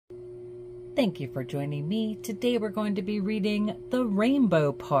Thank you for joining me. Today we're going to be reading The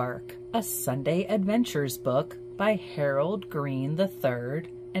Rainbow Park, a Sunday Adventures book by Harold Green III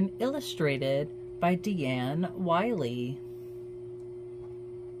and illustrated by Deann Wiley.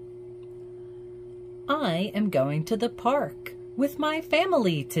 I am going to the park with my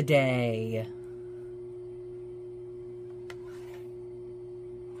family today.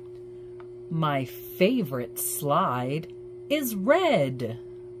 My favorite slide is red.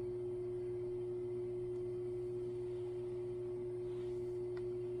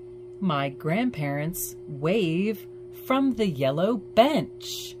 My grandparents wave from the yellow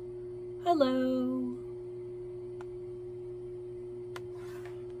bench. Hello.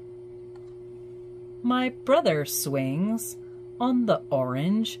 My brother swings on the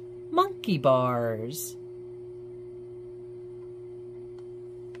orange monkey bars.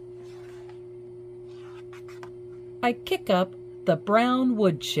 I kick up the brown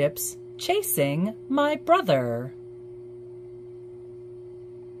wood chips, chasing my brother.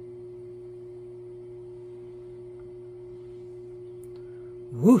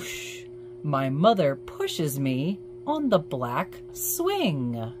 Whoosh! My mother pushes me on the black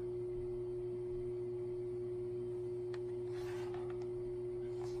swing.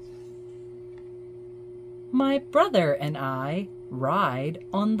 My brother and I ride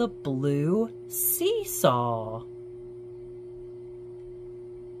on the blue seesaw.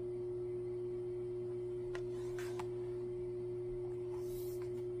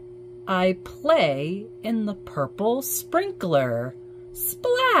 I play in the purple sprinkler.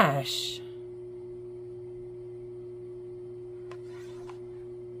 Splash!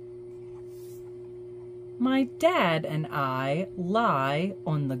 My dad and I lie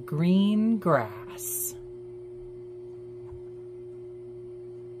on the green grass.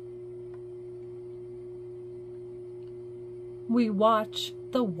 We watch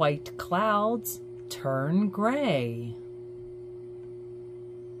the white clouds turn gray.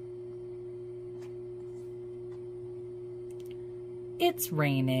 It's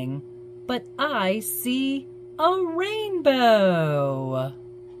raining, but I see a rainbow.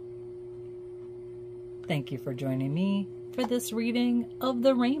 Thank you for joining me for this reading of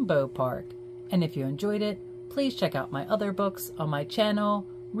The Rainbow Park. And if you enjoyed it, please check out my other books on my channel,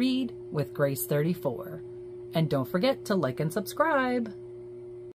 Read with Grace 34. And don't forget to like and subscribe.